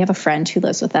 we have a friend who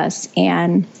lives with us,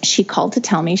 and she called to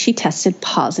tell me she tested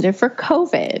positive for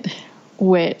COVID,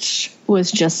 which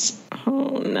was just...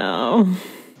 Oh, no.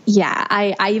 Yeah,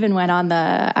 I even went on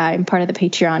I'm part of the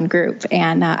Patreon group,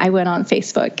 and I went on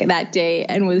Facebook that day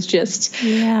and was just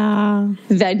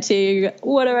venting.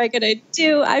 What am I going to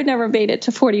do? I've never made it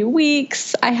to 40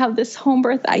 weeks. I have this home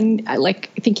birth. I like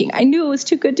thinking I knew it was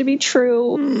too good to be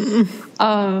true.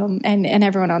 And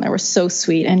everyone on there was so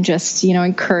sweet and just,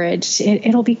 encouraged.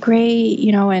 It'll be great,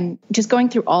 and just going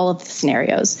through all of the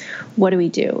scenarios. What do we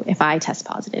do if I test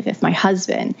positive? If my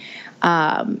husband...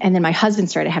 and then my husband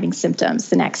started having symptoms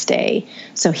the next day.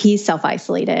 So he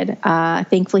self-isolated.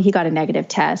 Thankfully, he got a negative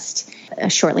test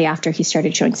shortly after he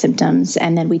started showing symptoms.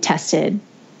 And then we tested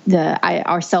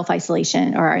our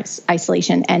self-isolation, or our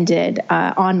isolation ended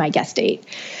on my gestate.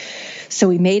 So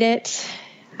we made it.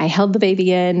 I held the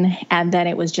baby in, and then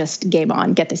it was just game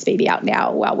on. Get this baby out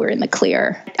now while we're in the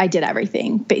clear. I did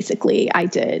everything, basically. I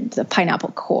did the pineapple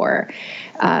core,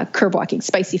 curb walking,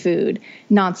 spicy food,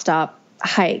 nonstop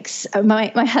hikes.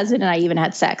 My husband and I even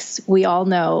had sex. We all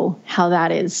know how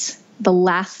that is the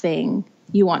last thing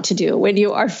you want to do when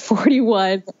you are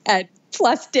 41 and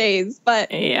plus days.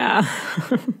 But yeah,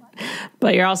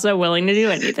 but you're also willing to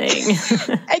do anything.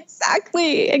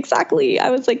 Exactly. I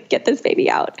was like, get this baby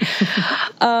out.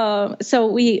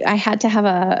 So I had to have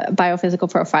a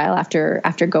biophysical profile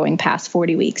after going past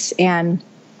 40 weeks, and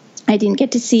I didn't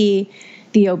get to see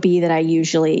the OB that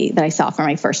I saw for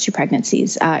my first 2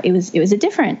 pregnancies. It was a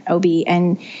different OB,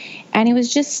 and it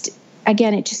was just,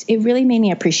 again, it really made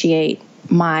me appreciate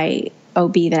my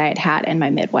OB that I had and my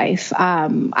midwife.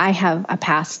 I have a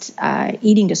past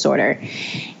eating disorder,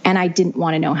 and I didn't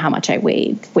want to know how much I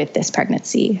weighed with this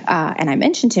pregnancy. And I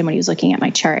mentioned to him when he was looking at my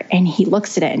chart, and he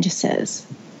looks at it and just says,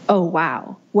 "Oh,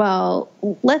 wow. Well,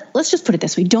 let's just put it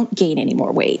this way. Don't gain any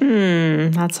more weight."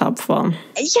 That's helpful.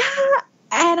 Yeah.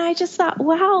 And I just thought,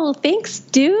 wow, thanks,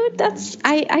 dude. I just,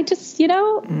 I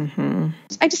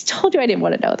just told you I didn't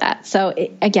want to know that. So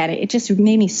it just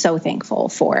made me so thankful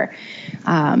for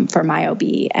my OB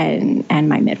and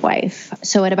my midwife.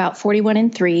 So at about 41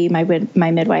 and 3,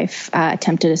 my midwife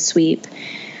attempted a sweep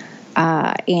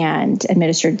and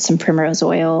administered some primrose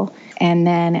oil. And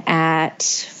then at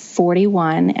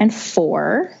 41 and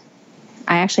 4,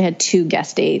 I actually had 2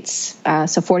 gestates.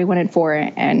 So 41 and 4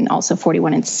 and also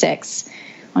 41 and 6.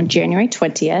 On January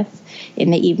 20th in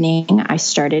the evening, I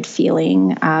started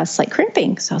feeling slight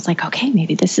crimping. So I was like, okay,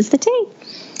 maybe this is the day.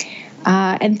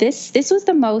 And this was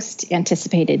the most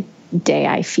anticipated day,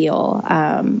 I feel.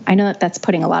 I know that's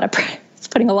putting a lot of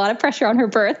pressure on her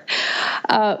birth.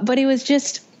 But it was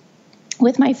just,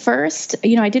 with my first,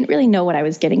 I didn't really know what I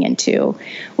was getting into.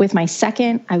 With my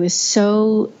second, I was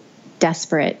so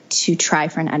desperate to try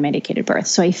for an unmedicated birth.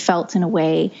 So I felt in a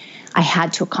way I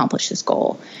had to accomplish this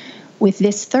goal. With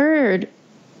this third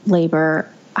labor,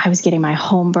 I was getting my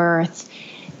home birth.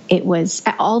 It was,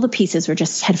 all the pieces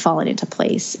had fallen into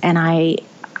place, and I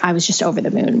was just over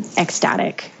the moon,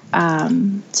 ecstatic.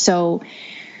 So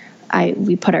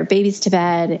we put our babies to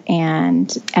bed,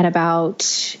 and at about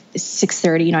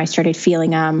 6:30, I started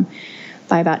feeling them.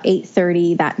 By about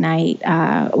 8:30 that night,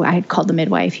 I had called the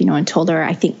midwife, and told her,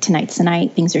 I think tonight's the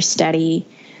night, things are steady.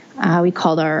 We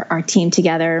called our team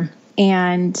together,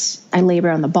 and I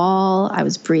labored on the ball. I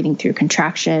was breathing through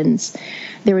contractions.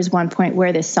 There was one point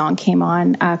where this song came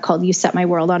on called "You Set My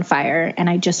World on Fire," and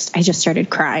I just started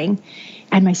crying.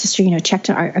 And my sister, checked,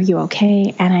 are you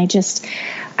okay? And I just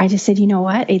said, you know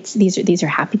what? These are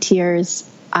happy tears.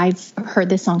 I've heard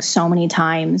this song so many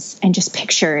times and just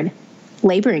pictured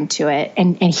laboring to it.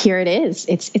 And here it is.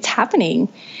 It's happening.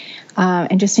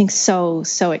 And just being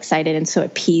so excited and so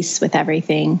at peace with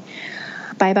everything.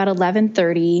 By about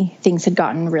 11:30, things had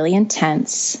gotten really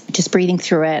intense, just breathing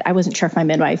through it. I wasn't sure if my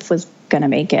midwife was going to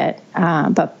make it.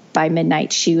 But by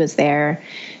midnight, she was there.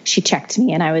 She checked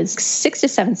me, and I was 6 to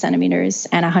 7 centimeters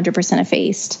and 100%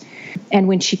 effaced. And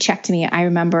when she checked me, I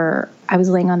remember I was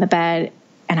laying on the bed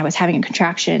and I was having a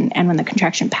contraction. And when the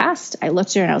contraction passed, I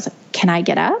looked at her and I was like, "Can I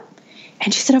get up?"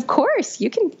 And she said, "Of course, you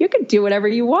can do whatever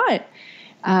you want."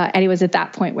 And it was at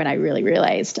that point when I really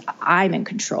realized I'm in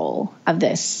control of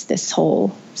this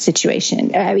whole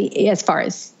situation. I mean, as far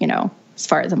as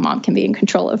a mom can be in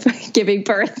control of giving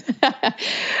birth.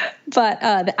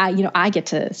 But I get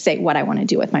to say what I want to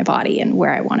do with my body and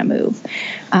where I want to move.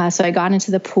 So I got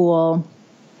into the pool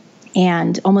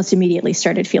and almost immediately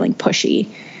started feeling pushy.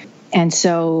 And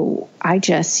so I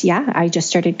just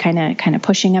started kind of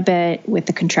pushing a bit with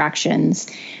the contractions.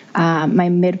 My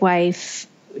midwife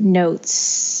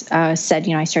notes said,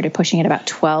 I started pushing at about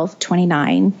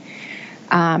 12:29.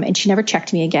 And she never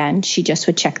checked me again. She just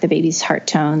would check the baby's heart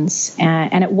tones.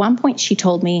 And at one point she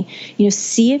told me,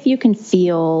 see if you can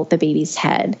feel the baby's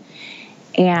head.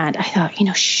 And I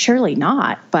thought, surely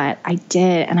not. But I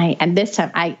did. And this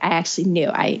time I actually knew.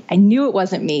 I knew it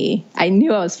wasn't me. I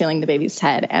knew I was feeling the baby's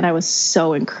head. And I was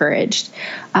so encouraged.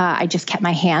 I just kept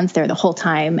my hands there the whole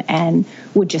time and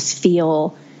would just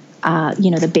feel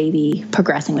the baby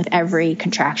progressing with every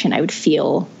contraction. I would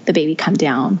feel the baby come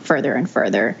down further and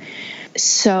further.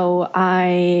 So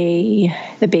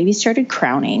the baby started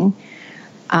crowning,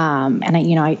 and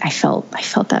I felt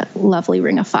that lovely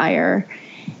ring of fire,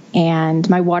 and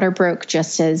my water broke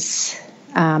just as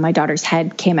my daughter's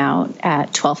head came out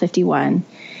at 12:51,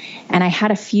 and I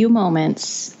had a few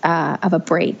moments of a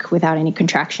break without any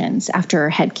contractions after her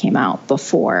head came out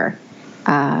before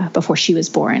she was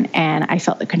born, and I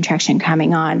felt the contraction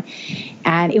coming on,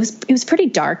 and it was pretty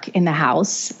dark in the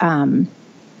house.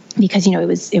 Because,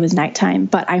 it was nighttime,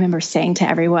 but I remember saying to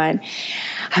everyone,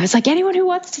 I was like, anyone who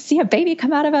wants to see a baby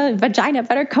come out of a vagina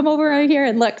better come over here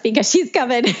and look, because she's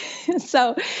coming.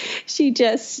 So she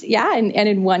just, and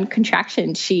in one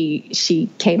contraction, she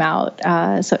came out.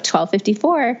 So at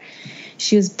 12:54,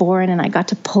 she was born, and I got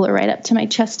to pull her right up to my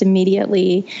chest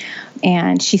immediately.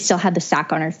 And she still had the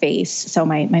sac on her face. So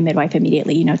my midwife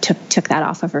immediately, took that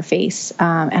off of her face.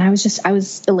 And I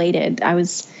was elated. I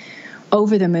was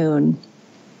over the moon.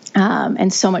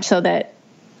 And so much so that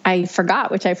I forgot,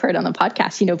 which I've heard on the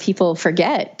podcast, people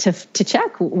forget to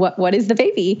check what is the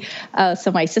baby.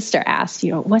 So my sister asked,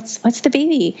 what's the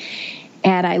baby?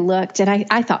 And I looked, and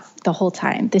I thought the whole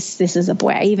time, this is a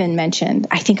boy. I even mentioned,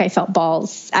 I think I felt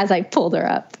balls as I pulled her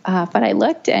up. But I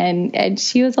looked, and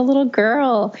she was a little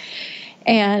girl.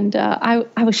 And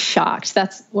I was shocked.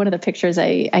 That's one of the pictures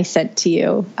I sent to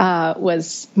you,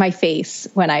 was my face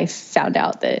when I found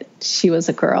out that she was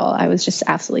a girl. I was just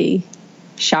absolutely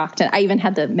shocked. And I even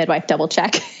had the midwife double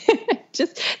check,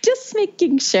 just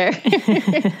making sure.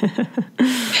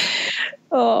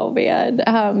 Oh,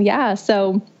 man.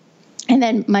 So, and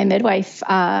then my midwife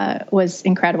was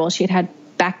incredible. She had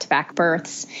back-to-back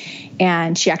births,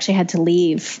 and she actually had to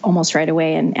leave almost right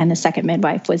away. And the second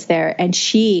midwife was there, and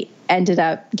she ended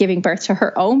up giving birth to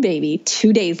her own baby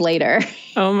 2 days later.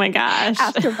 Oh my gosh.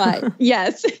 After mine.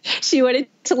 Yes. She went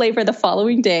into labor the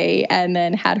following day and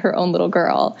then had her own little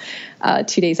girl 2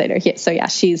 days later. So yeah,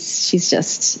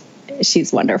 she's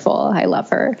wonderful. I love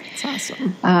her. That's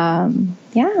awesome.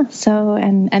 So,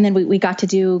 and then we got to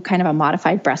do kind of a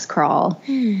modified breast crawl.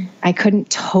 I couldn't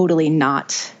totally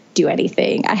not do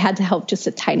anything. I had to help just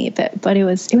a tiny bit, but it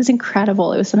was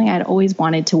incredible. It was something I'd always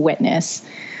wanted to witness.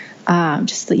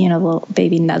 Just the little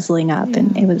baby nuzzling up,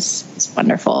 and it was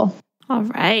wonderful. All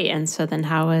right. And so then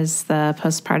how was the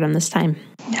postpartum this time?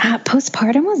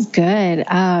 Postpartum was good.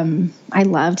 I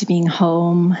loved being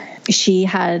home. She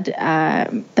had,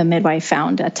 the midwife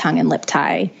found a tongue and lip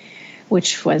tie,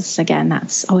 which was, again,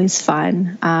 that's always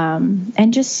fun.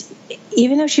 And just,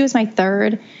 even though she was my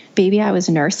third baby I was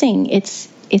nursing, it's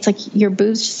like your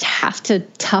boobs just have to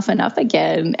toughen up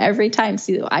again every time.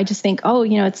 So I just think,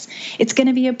 it's going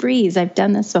to be a breeze. I've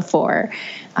done this before.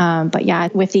 But yeah,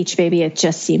 with each baby, it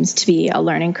just seems to be a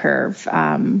learning curve.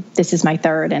 This is my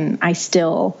third, and I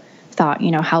still thought,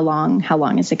 how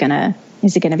long is it going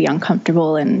to be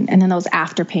uncomfortable? And then those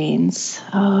after pains,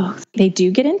 they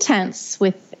do get intense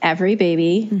with every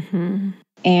baby. Mm-hmm.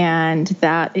 And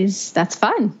that's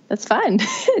fun. That's fun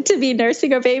to be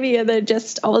nursing a baby and then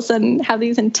just all of a sudden have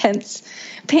these intense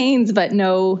pains, but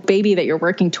no baby that you're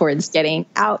working towards getting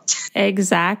out.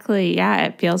 Exactly. Yeah.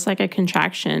 It feels like a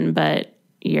contraction, but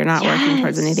you're not working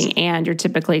towards anything. And you're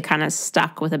typically kind of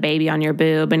stuck with a baby on your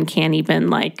boob and can't even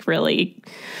really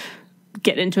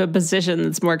get into a position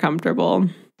that's more comfortable.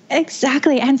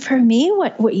 Exactly. And for me,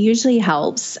 what usually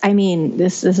helps,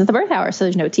 this is the birth hour, so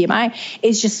there's no TMI,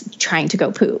 is just trying to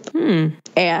go poop.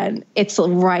 And it's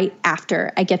right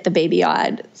after I get the baby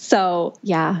on. So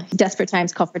yeah, desperate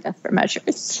times call for desperate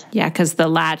measures. Yeah, because the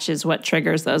latch is what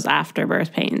triggers those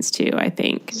afterbirth pains too, I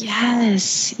think.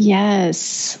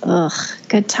 Yes. Ugh,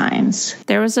 good times.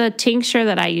 There was a tincture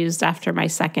that I used after my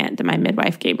second that my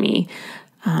midwife gave me.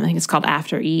 I think it's called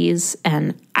After Ease.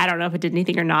 And I don't know if it did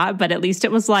anything or not, but at least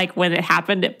it was like when it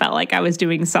happened, it felt like I was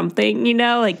doing something,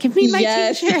 like, give me my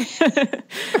tincture.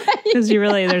 Because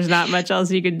there's not much else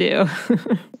you could do.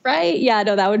 Right. Yeah,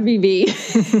 no, that would be me.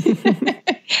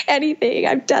 Anything.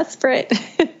 I'm desperate.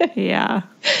 Yeah.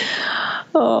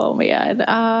 Oh, man.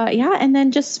 And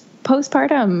then just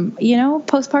postpartum,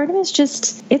 postpartum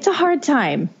is it's a hard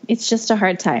time. It's just a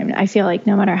hard time. I feel like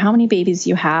no matter how many babies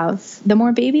you have, the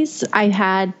more babies I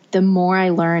had, the more I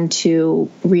learned to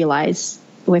realize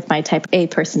with my type A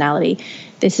personality,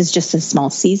 this is just a small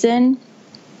season.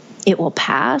 It will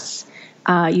pass.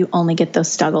 You only get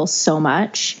those struggles so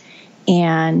much.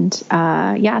 And so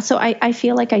I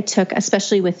feel like I took,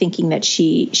 especially with thinking that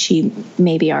she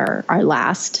may be our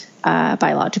last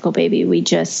biological baby, we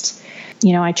just,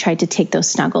 I tried to take those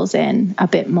snuggles in a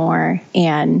bit more,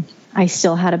 and I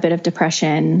still had a bit of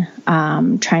depression,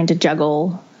 trying to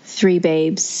juggle 3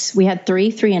 babes. We had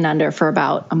 3 and under for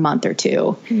about a month or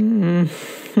 2.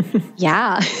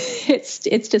 Yeah,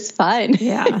 it's just fun.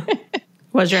 Yeah.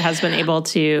 Was your husband able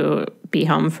to be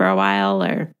home for a while,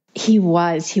 or? He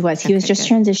was just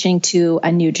transitioning to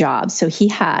a new job. So he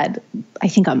had, I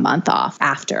think, a month off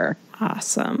after.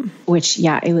 Awesome. Which,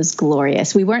 it was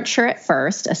glorious. We weren't sure at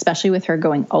first, especially with her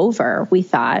going over. We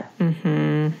thought,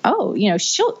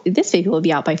 this baby will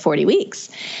be out by 40 weeks.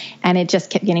 And it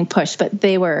just kept getting pushed. But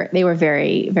they were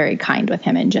very, very kind with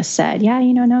him and just said,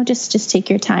 no, just take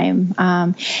your time.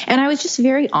 And I was just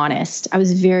very honest. I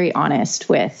was very honest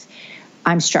with,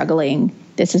 I'm struggling.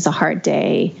 This is a hard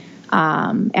day.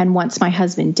 And once my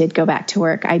husband did go back to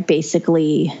work, I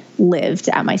basically lived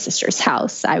at my sister's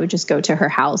house. I would just go to her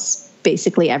house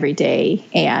basically every day,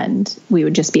 and we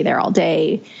would just be there all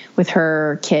day with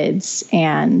her kids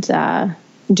and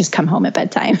just come home at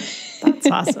bedtime.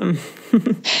 That's awesome.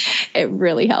 It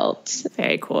really helped.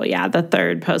 Very cool. Yeah, the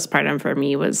third postpartum for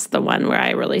me was the one where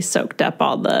I really soaked up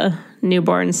all the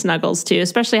newborn snuggles too,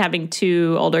 especially having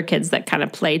 2 older kids that kind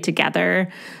of play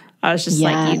together. I was just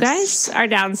like, you guys are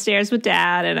downstairs with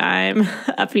Dad, and I'm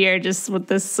up here just with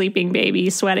this sleeping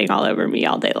baby sweating all over me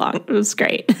all day long. It was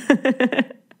great.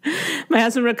 My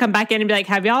husband would come back in and be like,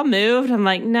 have y'all moved? I'm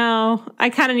like, no, I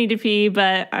kind of need to pee,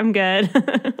 but I'm good.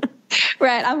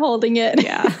 Right, I'm holding it.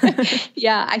 Yeah.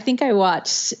 Yeah, I think I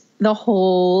watched the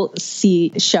whole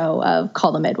show of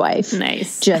Call the Midwife.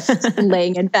 Nice. Just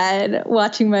laying in bed,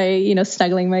 watching my,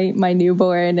 snuggling my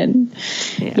newborn. And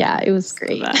it was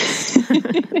great.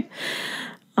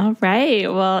 All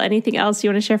right. Well, anything else you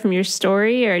want to share from your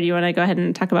story, or do you want to go ahead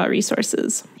and talk about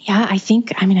resources? Yeah, I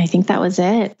think that was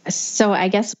it. So I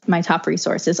guess my top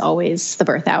resource is always the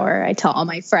birth hour. I tell all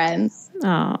my friends,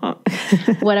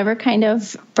 whatever kind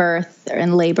of birth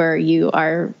and labor you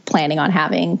are planning on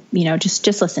having,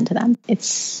 just listen to them.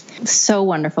 It's so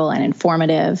wonderful and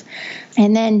informative.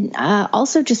 And then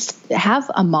also just have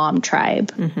a mom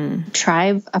tribe,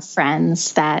 tribe of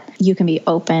friends that you can be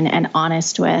open and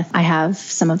honest with. I have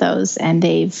some of those, and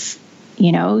they've,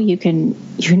 you can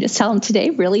just tell them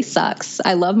today really sucks.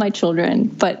 I love my children,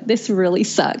 but this really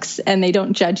sucks. And they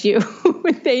don't judge you.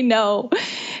 They know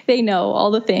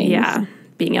all the things. Yeah.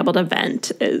 being able to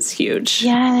vent is huge.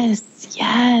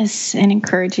 Yes, and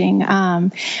encouraging.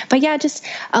 But yeah, just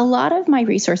a lot of my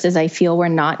resources I feel were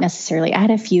not necessarily, I had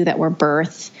a few that were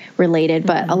birth related,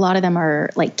 but a lot of them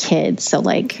are like kids. So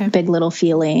like Big Little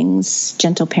Feelings,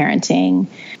 Gentle Parenting,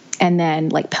 and then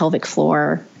like pelvic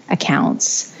floor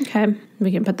accounts. Okay.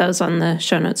 We can put those on the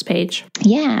show notes page.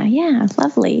 Yeah.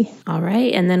 Lovely. All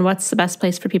right. And then what's the best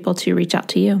place for people to reach out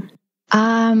to you?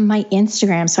 My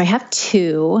Instagram. So I have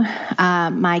two.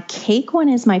 My cake one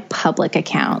is my public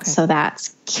account. So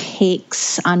that's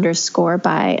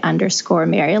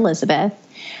cakes_by_Mary Elizabeth.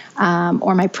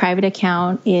 Or my private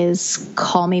account is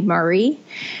Call Me Murray.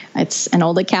 It's an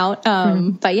old account.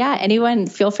 But yeah, anyone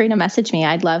feel free to message me.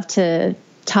 I'd love to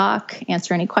talk,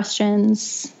 answer any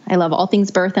questions. I love all things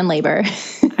birth and labor.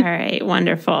 All right.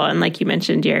 Wonderful. And like you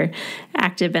mentioned, you're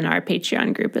active in our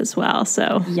Patreon group as well.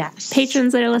 So yes,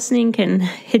 patrons that are listening can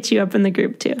hit you up in the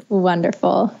group too. Wonderful.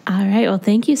 All right. Well,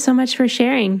 thank you so much for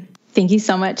sharing. Thank you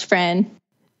so much, friend.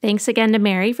 Thanks again to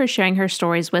Mary for sharing her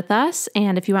stories with us.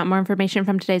 And if you want more information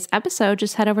from today's episode,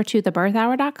 just head over to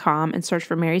thebirthhour.com and search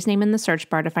for Mary's name in the search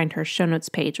bar to find her show notes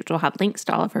page, which will have links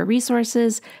to all of her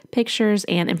resources, pictures,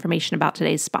 and information about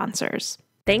today's sponsors.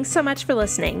 Thanks so much for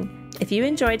listening. If you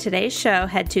enjoyed today's show,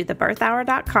 head to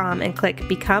thebirthhour.com and click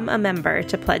Become a Member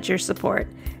to pledge your support.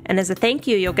 And as a thank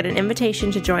you, you'll get an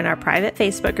invitation to join our private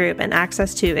Facebook group and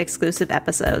access to exclusive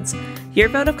episodes. Your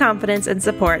vote of confidence and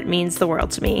support means the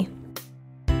world to me.